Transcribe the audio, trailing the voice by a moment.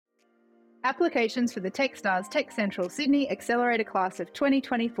Applications for the Techstars Tech Central Sydney Accelerator Class of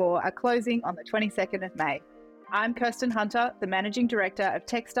 2024 are closing on the 22nd of May. I'm Kirsten Hunter, the Managing Director of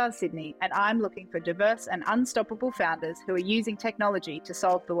Techstars Sydney, and I'm looking for diverse and unstoppable founders who are using technology to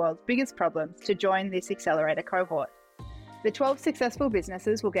solve the world's biggest problems to join this accelerator cohort. The 12 successful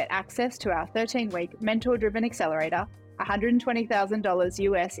businesses will get access to our 13-week mentor-driven accelerator, $120,000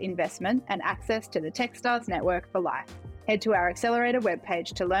 US investment, and access to the Techstars network for life. Head to our accelerator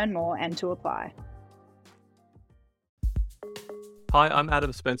webpage to learn more and to apply. Hi, I'm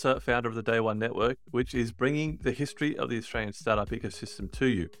Adam Spencer, founder of the Day One Network, which is bringing the history of the Australian startup ecosystem to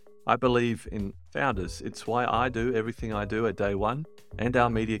you. I believe in founders. It's why I do everything I do at Day One and our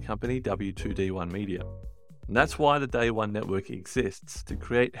media company, W2D1 Media. And that's why the Day One Network exists, to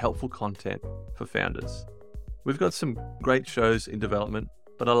create helpful content for founders. We've got some great shows in development,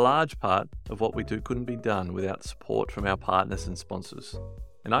 but a large part of what we do couldn't be done without support from our partners and sponsors.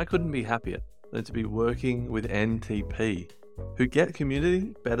 And I couldn't be happier than to be working with NTP, who get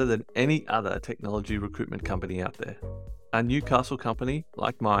community better than any other technology recruitment company out there. A Newcastle company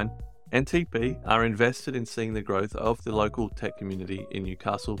like mine, NTP are invested in seeing the growth of the local tech community in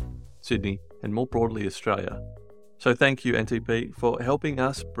Newcastle, Sydney, and more broadly Australia. So thank you, NTP, for helping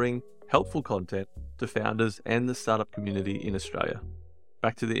us bring helpful content to founders and the startup community in Australia.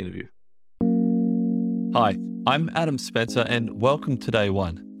 Back to the interview. Hi, I'm Adam Spencer, and welcome to Day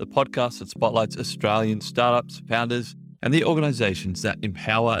One, the podcast that spotlights Australian startups, founders, and the organisations that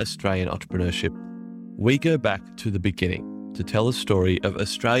empower Australian entrepreneurship. We go back to the beginning to tell the story of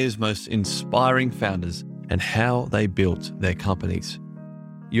Australia's most inspiring founders and how they built their companies.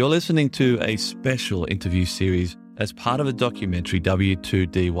 You're listening to a special interview series as part of a documentary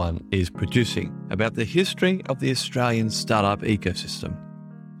W2D1 is producing about the history of the Australian startup ecosystem.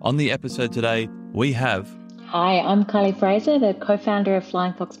 On the episode today, we have... Hi, I'm Kylie Frazer, the co-founder of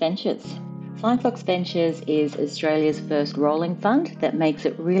Flying Fox Ventures. Flying Fox Ventures is Australia's first rolling fund that makes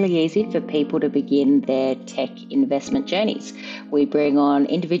it really easy for people to begin their tech investment journeys. We bring on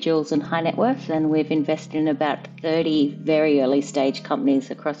individuals and high net worth, and we've invested in about 30 very early stage companies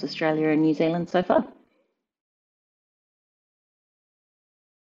across Australia and New Zealand so far.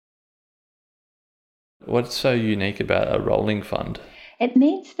 What's so unique about a rolling fund? It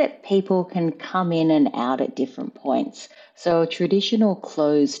means that people can come in and out at different points. So a traditional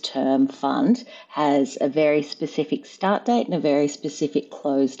closed-term fund has a very specific start date and a very specific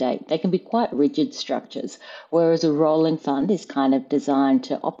close date. They can be quite rigid structures, whereas a rolling fund is kind of designed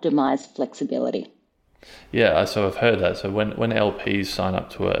to optimize flexibility. Yeah, so I've heard that. So when LPs sign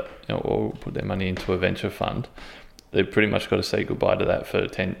up to or put their money into a venture fund, they've pretty much got to say goodbye to that for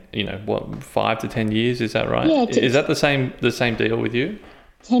 5 to 10 years. Is that right? Yeah. Is that the same deal with you?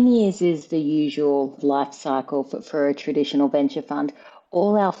 10 years is the usual life cycle for a traditional venture fund.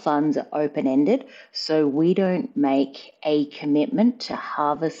 All our funds are open-ended, so we don't make a commitment to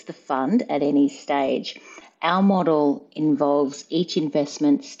harvest the fund at any stage. Our model involves each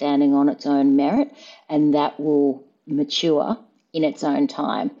investment standing on its own merit, and that will mature in its own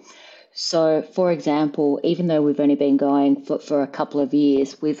time. So, for example, even though we've only been going for a couple of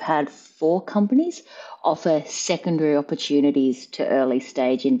years, we've had 4 companies offer secondary opportunities to early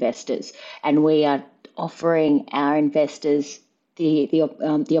stage investors, and we are offering our investors the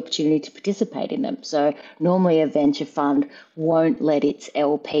opportunity to participate in them. So normally a venture fund won't let its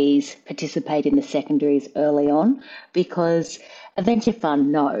LPs participate in the secondaries early on, because a venture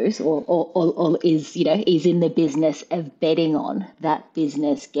fund knows or is in the business of betting on that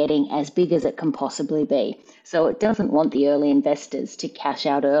business getting as big as it can possibly be. So it doesn't want the early investors to cash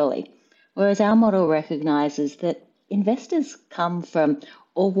out early. Whereas our model recognises that investors come from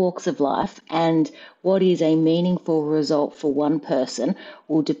all walks of life, and what is a meaningful result for one person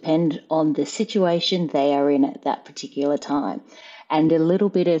will depend on the situation they are in at that particular time. And a little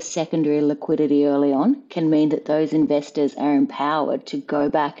bit of secondary liquidity early on can mean that those investors are empowered to go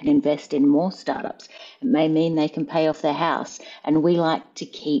back and invest in more startups. It may mean they can pay off their house, and we like to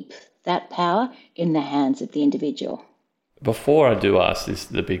keep that power in the hands of the individual. Before I do ask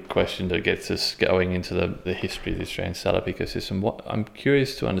the big question that gets us going into the history of the Australian startup ecosystem, I'm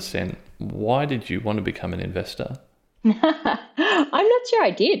curious to understand, why did you want to become an investor? I'm not sure I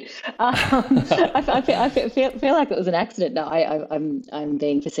did. I feel like it was an accident. No, I'm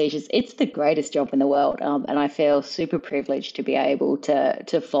being facetious. It's the greatest job in the world, and I feel super privileged to be able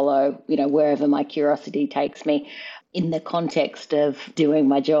to follow, wherever my curiosity takes me, in the context of doing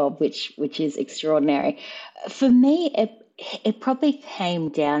my job, which is extraordinary. For me, it probably came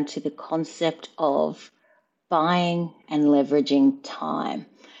down to the concept of buying and leveraging time.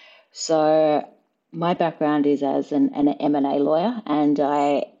 So my background is as an M&A lawyer, and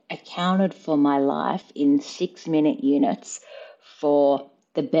I accounted for my life in 6-minute units for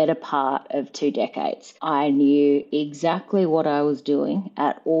the better part of 2 decades. I knew exactly what I was doing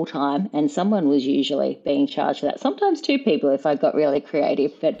at all time, and someone was usually being charged for that. Sometimes 2 people if I got really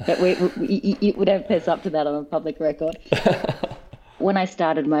creative, but you would have fess up to that on a public record. When I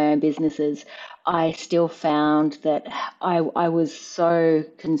started my own businesses, I still found that I was so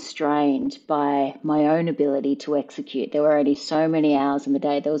constrained by my own ability to execute. There were only so many hours in the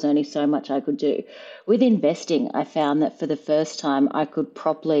day. There was only so much I could do. With investing, I found that for the first time, I could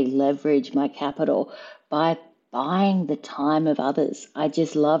properly leverage my capital by buying the time of others. I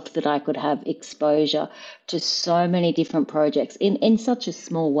just loved that I could have exposure to so many different projects in such a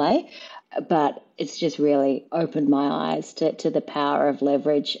small way. But it's just really opened my eyes to the power of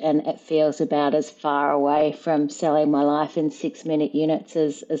leverage, and it feels about as far away from selling my life in 6-minute units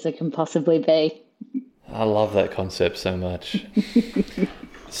as it can possibly be. I love that concept so much.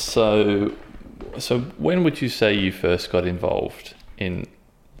 So when would you say you first got involved in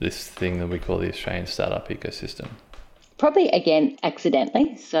this thing that we call the Australian startup ecosystem? Probably, again,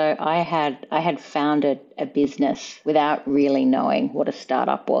 accidentally. So I had founded a business without really knowing what a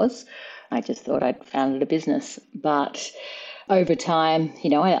startup was. I just thought I'd founded a business. But over time,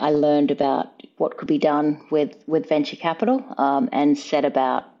 I learned about what could be done with venture capital, and set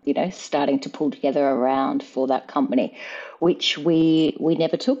about, starting to pull together a round for that company, which we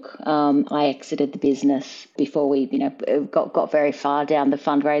never took. I exited the business before we, got very far down the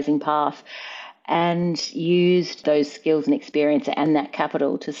fundraising path, and used those skills and experience and that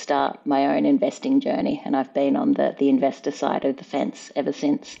capital to start my own investing journey. And I've been on the investor side of the fence ever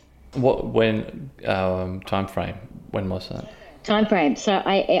since. Time frame? When was that? Time frame. So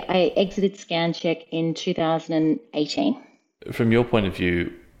I exited ScanCheck in 2018. From your point of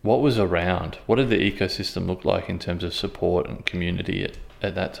view, what was around? What did the ecosystem look like in terms of support and community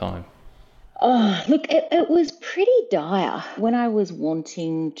at that time? Oh, look, it was pretty dire. When I was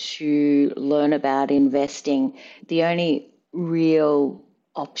wanting to learn about investing, the only real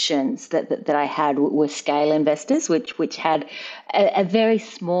options that I had were scale investors, which had a very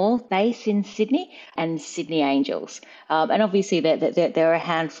small base in Sydney, and Sydney Angels. And obviously there are a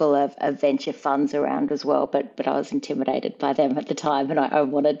handful of venture funds around as well, but I was intimidated by them at the time, and I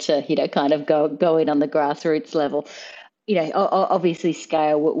wanted to, kind of go in on the grassroots level. Obviously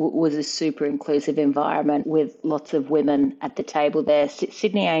Scale was a super inclusive environment with lots of women at the table there.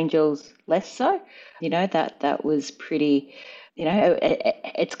 Sydney Angels, less so. That was pretty,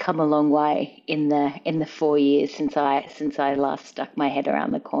 it's come a long way in the 4 years since I last stuck my head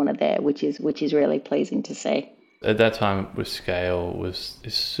around the corner there, which is really pleasing to see. At that time with Scale, is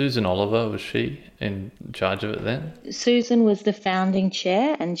Susan Oliver, was she in charge of it then? Susan was the founding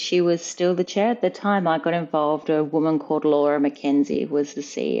chair, and she was still the chair. At the time I got involved, a woman called Laura McKenzie was the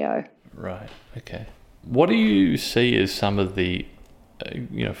CEO. Right, okay. What do you see as some of the,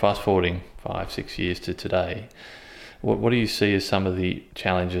 fast forwarding 5-6 years to today, what do you see as some of the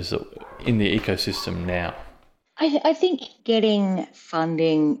challenges in the ecosystem now? I think getting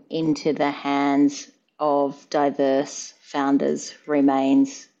funding into the hands of diverse founders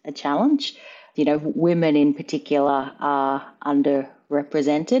remains a challenge. Women in particular are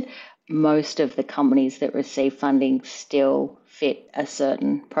underrepresented. Most of the companies that receive funding still fit a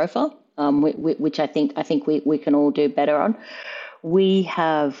certain profile, which I think we can all do better on. We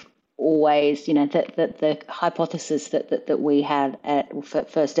have always, the hypothesis that we had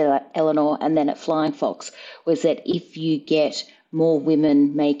first at Eleanor and then at Flying Fox was that if you get more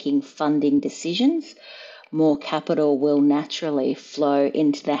women making funding decisions, more capital will naturally flow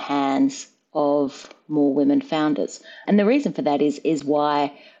into the hands of more women founders. And the reason for that is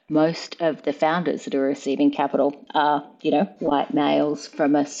why most of the founders that are receiving capital are, white males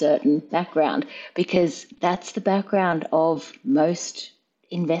from a certain background, because that's the background of most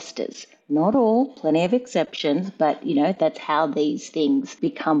investors. Not all, plenty of exceptions, but, that's how these things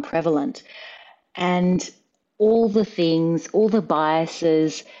become prevalent. And all the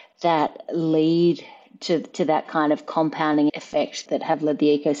biases that lead to that kind of compounding effect that have led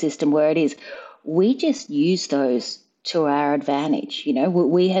the ecosystem where it is, we just use those to our advantage.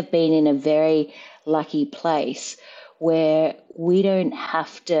 We have been in a very lucky place where we don't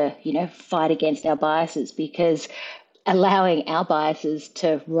have to, fight against our biases, because allowing our biases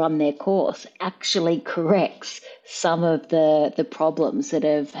to run their course actually corrects some of the problems that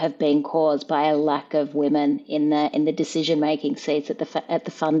have been caused by a lack of women in the decision-making seats at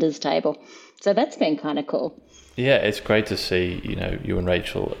the funders table. So that's been kind of cool. Yeah, it's great to see, you and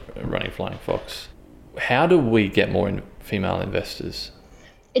Rachel running Flying Fox. How do we get more female investors?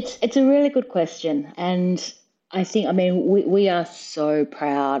 It's a really good question, and we are so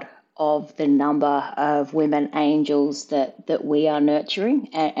proud of the number of women angels that we are nurturing,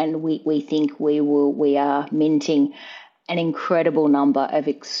 and we think we are minting an incredible number of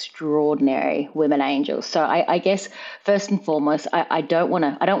extraordinary women angels. So I guess first and foremost, I don't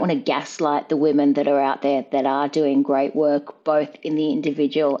want to gaslight the women that are out there that are doing great work, both in the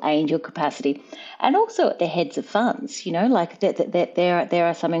individual angel capacity and also at the heads of funds. Like there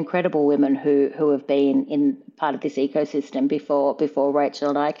are some incredible women who have been in part of this ecosystem before Rachel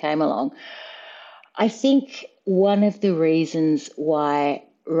and I came along. I think one of the reasons why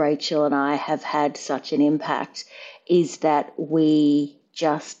Rachel and I have had such an impact is that we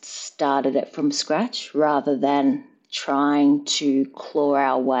just started it from scratch rather than trying to claw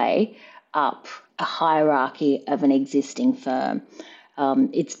our way up a hierarchy of an existing firm.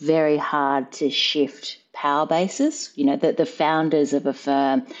 It's very hard to shift power bases. The founders of a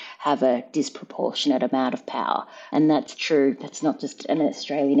firm have a disproportionate amount of power. And that's true. That's not just an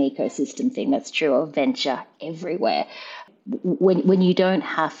Australian ecosystem thing. That's true of venture everywhere. When you don't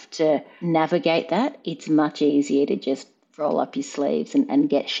have to navigate that, it's much easier to just roll up your sleeves and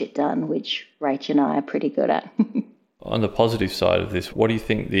get shit done, which Rach and I are pretty good at. On the positive side of this, what do you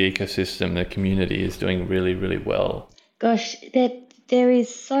think the ecosystem, the community is doing really, really well? Gosh, there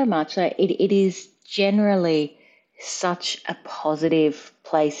is so much. It is generally such a positive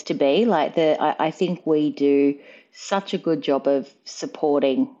place to be. I think we do such a good job of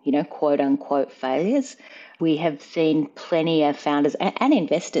supporting, quote unquote failures. We have seen plenty of founders and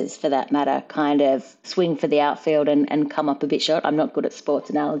investors, for that matter, kind of swing for the outfield and come up a bit short. I'm not good at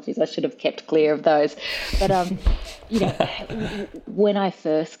sports analogies. I should have kept clear of those. But, when I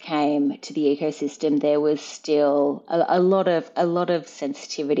first came to the ecosystem, there was still a lot of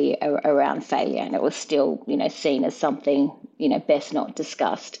sensitivity around failure, and it was still, seen as something, best not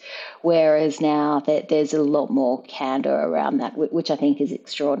discussed. Whereas now there's a lot more candor around that, which I think is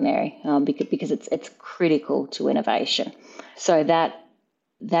extraordinary, because it's critical to innovation. So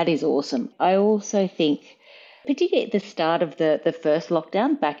that is awesome. I also think, particularly at the start of the first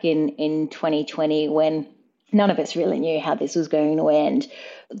lockdown back in 2020, when none of us really knew how this was going to end,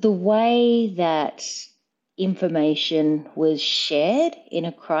 the way that information was shared in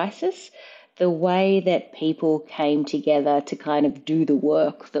a crisis, the way that people came together to kind of do the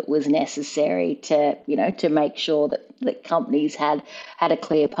work that was necessary to make sure that companies had a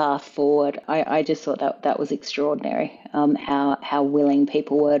clear path forward. I just thought that was extraordinary, how willing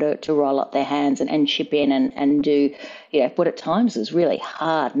people were to roll up their hands and chip in and do, what at times was really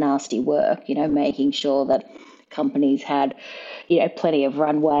hard, nasty work, making sure that companies had, plenty of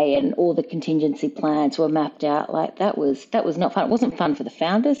runway and all the contingency plans were mapped out. Like that was not fun. It wasn't fun for the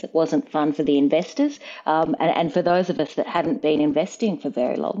founders. It wasn't fun for the investors. And for those of us that hadn't been investing for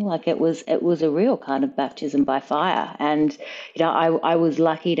very long, like it was a real kind of baptism by fire. And, I was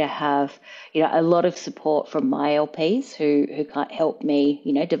lucky to have, a lot of support from my LPs who helped me,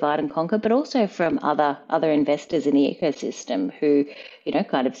 divide and conquer, but also from other investors in the ecosystem who,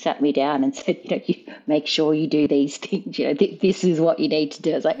 kind of sat me down and said, you make sure you do these things, this is what you need to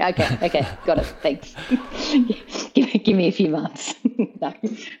do. I was like, okay, got it, thanks. give me a few months. No,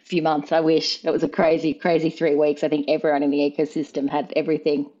 a few months, I wish. It was a crazy 3 weeks. I think everyone in the ecosystem had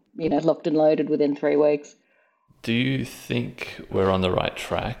everything, locked and loaded within 3 weeks. Do you think we're on the right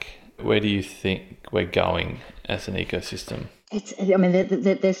track? Where do you think we're going as an ecosystem?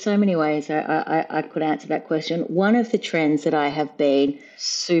 There's so many ways I could answer that question. One of the trends that I have been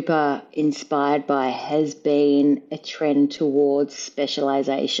super inspired by has been a trend towards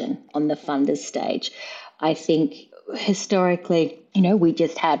specialization on the funders stage. I think historically, we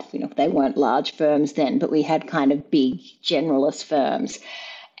just had, they weren't large firms then, but we had kind of big generalist firms.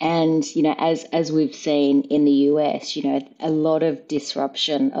 And, as we've seen in the US, a lot of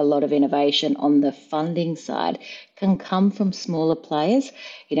disruption, a lot of innovation on the funding side can come from smaller players.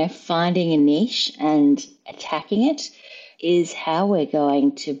 Finding a niche and attacking it is how we're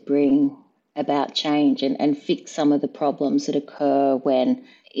going to bring about change and fix some of the problems that occur when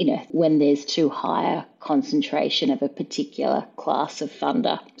there's too high a concentration of a particular class of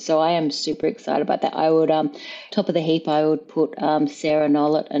funder. So I am super excited about that. I would, top of the heap, I would put Sarah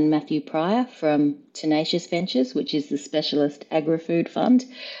Nollett and Matthew Pryor from Tenacious Ventures, which is the specialist agri-food fund.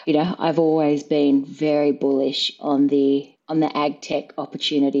 I've always been very bullish on the ag tech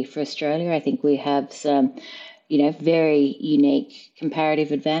opportunity for Australia. I think we have some, very unique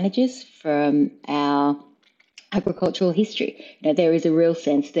comparative advantages from our agricultural history. There is a real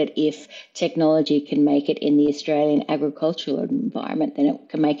sense that if technology can make it in the Australian agricultural environment, then it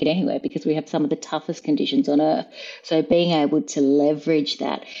can make it anywhere because we have some of the toughest conditions on earth. So being able to leverage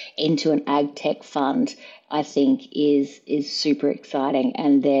that into an ag tech fund I think is super exciting,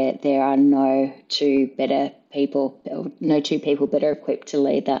 and there are no two people better equipped to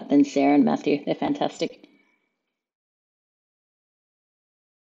lead that than Sarah and Matthew. They're fantastic.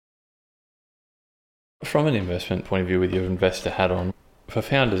 From an investment point of view, with your investor hat on, for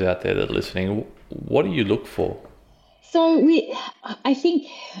founders out there that are listening, what do you look for? So I think,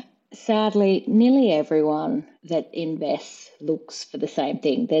 sadly, nearly everyone that invests looks for the same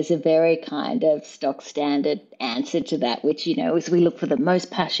thing. There's a very kind of stock standard answer to that, which, is we look for the most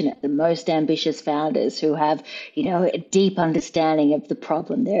passionate, the most ambitious founders who have, a deep understanding of the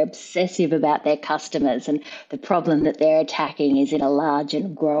problem. They're obsessive about their customers, and the problem that they're attacking is in a large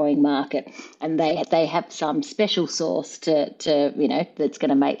and growing market. And they have some special sauce to that's going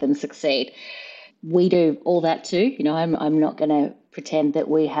to make them succeed. We do all that too. I'm not going to pretend that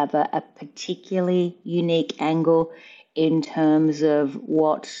we have a particularly unique angle in terms of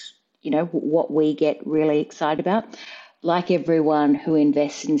what we get really excited about. Like everyone who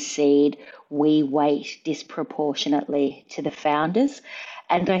invests in seed, we weight disproportionately to the founders.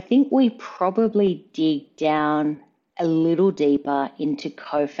 And I think we probably dig down a little deeper into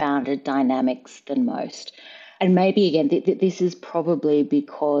co-founder dynamics than most. And maybe again, this is probably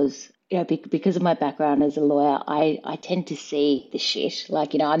because because of my background as a lawyer, I tend to see the shit.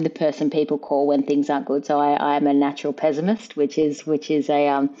 I'm the person people call when things aren't good. So I am a natural pessimist, which is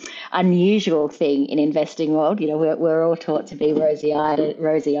a unusual thing in investing world. We're all taught to be rosy-eyed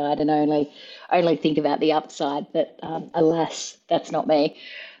and only think about the upside. But alas, that's not me.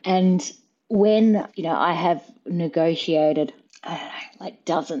 And when I have negotiated, I don't know, like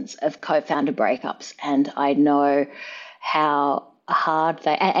dozens of co-founder breakups, and I know how hard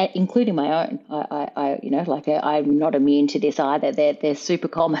they, including my own. I'm not immune to this either. They're super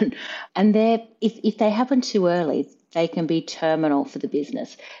common, and if they happen too early, they can be terminal for the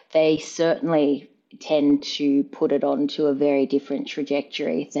business. They certainly tend to put it onto a very different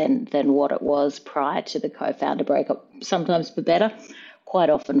trajectory than what it was prior to the co-founder breakup. Sometimes for better, quite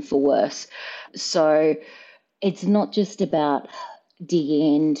often for worse. So it's not just about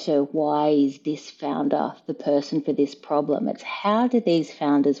digging into why is this founder the person for this problem. It's how do these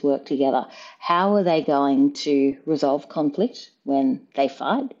founders work together? How are they going to resolve conflict when they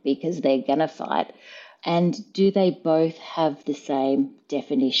fight? Because they're going to fight. And do they both have the same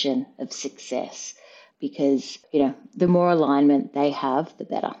definition of success? Because, the more alignment they have, the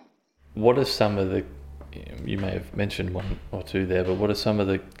better. What are some of the, you may have mentioned one or two there, but what are some of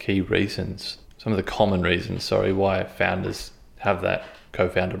the key reasons, some of the common reasons, why founders have that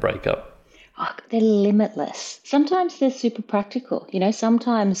co-founder breakup? Oh, they're limitless. Sometimes they're super practical.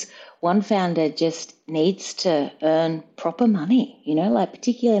 Sometimes one founder just needs to earn proper money,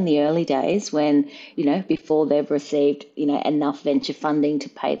 particularly in the early days when, before they've received, enough venture funding to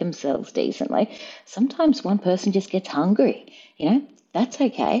pay themselves decently. Sometimes one person just gets hungry, that's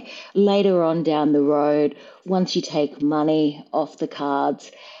okay. Later on down the road, once you take money off the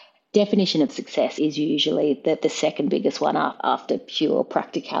cards, definition of success is usually the second biggest one after pure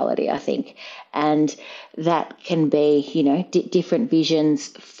practicality, I think. And that can be, different visions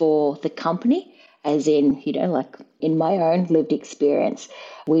for the company, as in, like in my own lived experience,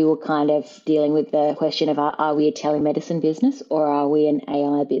 we were kind of dealing with the question of are we a telemedicine business or are we an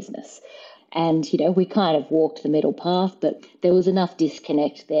AI business? And, we kind of walked the middle path, but there was enough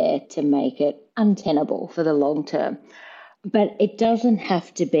disconnect there to make it untenable for the long term. But it doesn't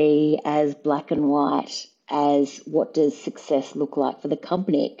have to be as black and white as what does success look like for the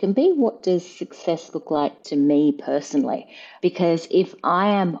company. It can be what does success look like to me personally. Because if I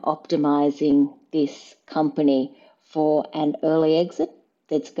am optimizing this company for an early exit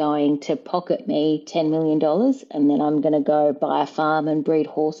that's going to pocket me $10 million and then I'm going to go buy a farm and breed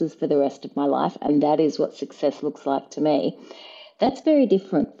horses for the rest of my life, and that is what success looks like to me, that's very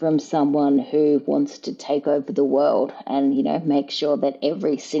different from someone who wants to take over the world and, make sure that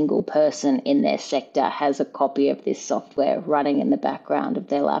every single person in their sector has a copy of this software running in the background of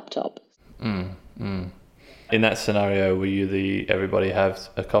their laptop. In that scenario, were you everybody have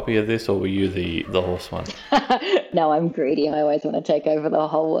a copy of this, or were you the horse one? No, I'm greedy. I always want to take over the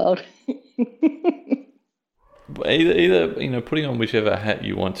whole world. Either putting on whichever hat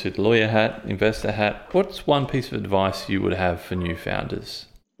you want to, lawyer hat, investor hat. What's one piece of advice you would have for new founders?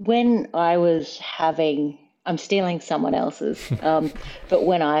 When I was I'm stealing someone else's, but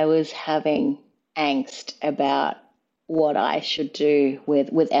when I was having angst about what I should do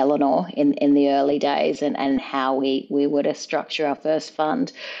with Eleanor in the early days and how we were to structure our first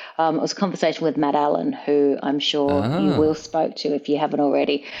fund, it was a conversation with Matt Allen, who I'm sure you will spoke to if you haven't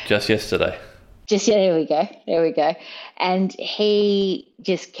already. Just yesterday. There we go. And he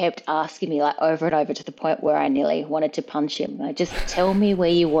just kept asking me like over and over to the point where I nearly wanted to punch him. Like, just tell me where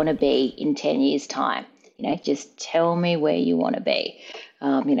you want to be in 10 years' time. Just tell me where you want to be.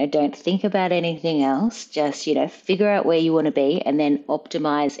 Don't think about anything else. Just, figure out where you want to be and then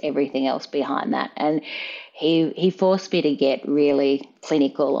optimize everything else behind that. And he forced me to get really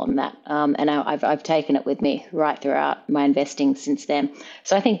clinical on that. And I've taken it with me right throughout my investing since then.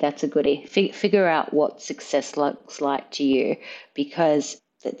 So I think that's a goodie. Figure out what success looks like to you, because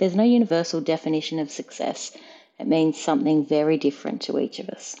there's no universal definition of success. It means something very different to each of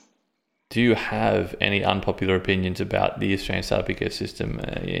us. Do you have any unpopular opinions about the Australian startup ecosystem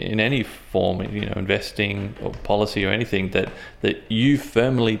in any form, investing or policy or anything that you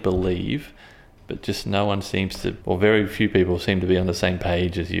firmly believe, but just no one seems to, or very few people seem to be on the same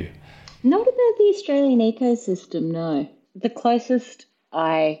page as you? Not about the Australian ecosystem, no. The closest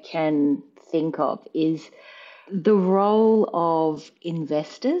I can think of is the role of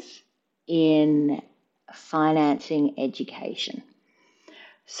investors in financing education.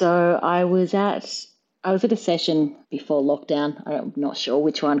 So I was at a session before lockdown. I'm not sure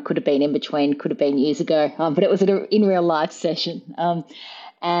which one, could have been in between, could have been years ago, but it was in real life session.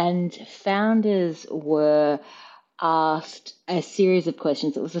 And founders were asked a series of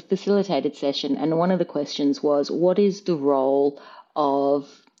questions. It was a facilitated session. And one of the questions was, what is the role of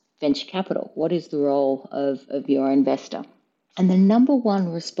venture capital? What is the role of your investor? And the number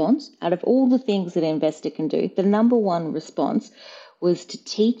one response, out of all the things that an investor can do, the number one response was to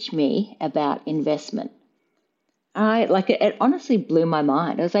teach me about investment. It honestly blew my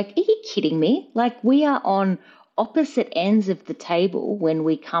mind. I was like, are you kidding me? Like, we are on opposite ends of the table when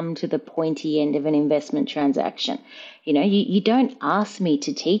we come to the pointy end of an investment transaction. You don't ask me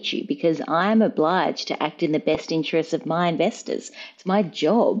to teach you, because I'm obliged to act in the best interests of my investors. It's my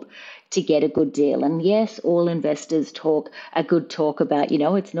job to get a good deal. And yes, all investors talk a good talk about,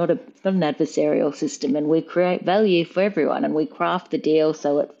 it's not an adversarial system, and we create value for everyone and we craft the deal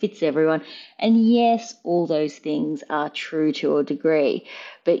so it fits everyone. And yes, all those things are true to a degree,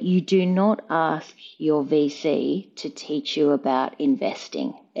 but you do not ask your VC to teach you about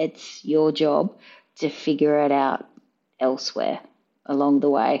investing. It's your job to figure it out elsewhere along the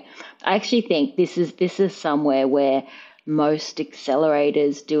way. I actually think this is somewhere where most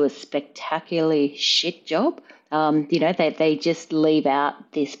accelerators do a spectacularly shit job. They just leave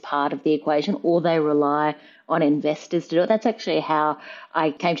out this part of the equation, or they rely on investors to do it. That's actually how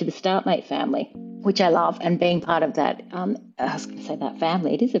I came to the StartMate family, which I love. And being part of that, I was going to say that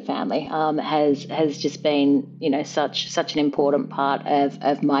family, it is a family, has just been, such an important part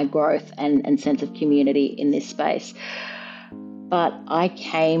of my growth and sense of community in this space. But I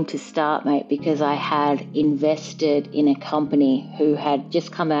came to StartMate because I had invested in a company who had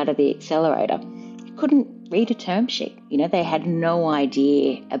just come out of the accelerator. Couldn't read a term sheet. They had no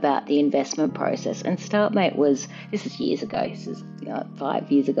idea about the investment process. And StartMate this is years ago, this is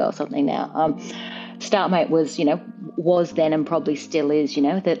 5 years ago or something now. StartMate was then and probably still is,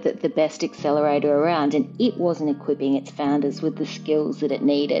 the best accelerator around, and it wasn't equipping its founders with the skills that it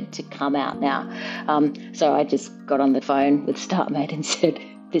needed to come out now. So I just got on the phone with StartMate and said,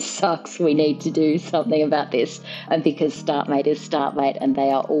 this sucks, we need to do something about this. And because StartMate is StartMate and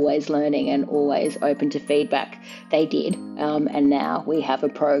they are always learning and always open to feedback, they did. And now we have a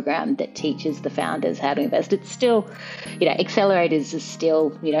program that teaches the founders how to invest. It's still, accelerators are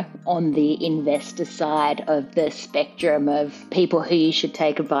still, on the investor side of the spectrum of people who you should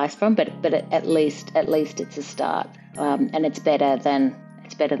take advice from, but at least it's a start. And it's better than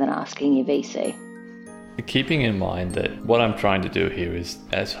asking your VC. Keeping in mind that what I'm trying to do here is,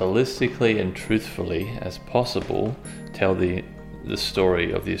 as holistically and truthfully as possible, tell the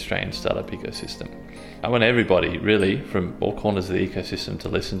story of the Australian startup ecosystem. I want everybody, really, from all corners of the ecosystem to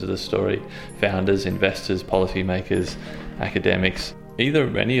listen to the story. Founders, investors, policymakers, academics, either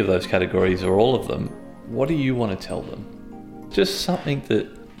any of those categories or all of them. What do you want to tell them? Just something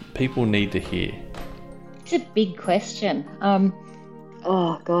that people need to hear. It's a big question.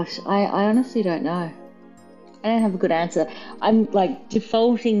 Oh gosh, I honestly don't know. I don't have a good answer. I'm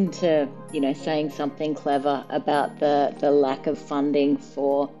defaulting to, saying something clever about the lack of funding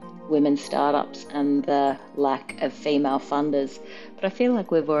for women startups and the lack of female funders. But I feel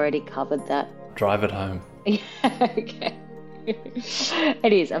like we've already covered that. Drive it home. Yeah, okay.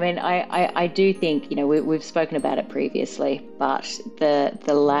 It is. I mean, I do think, we've spoken about it previously, but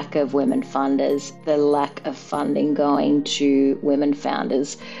the lack of women funders, the lack of funding going to women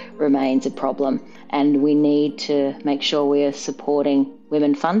founders remains a problem. And we need to make sure we are supporting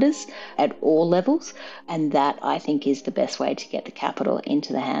women funders at all levels. And that, I think, is the best way to get the capital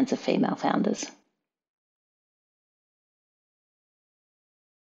into the hands of female founders.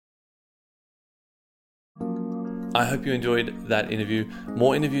 I hope you enjoyed that interview.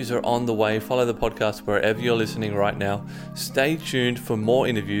 More interviews are on the way. Follow the podcast wherever you're listening right now. Stay tuned for more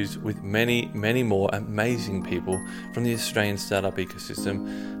interviews with many, many more amazing people from the Australian startup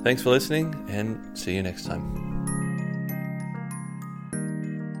ecosystem. Thanks for listening and see you next time.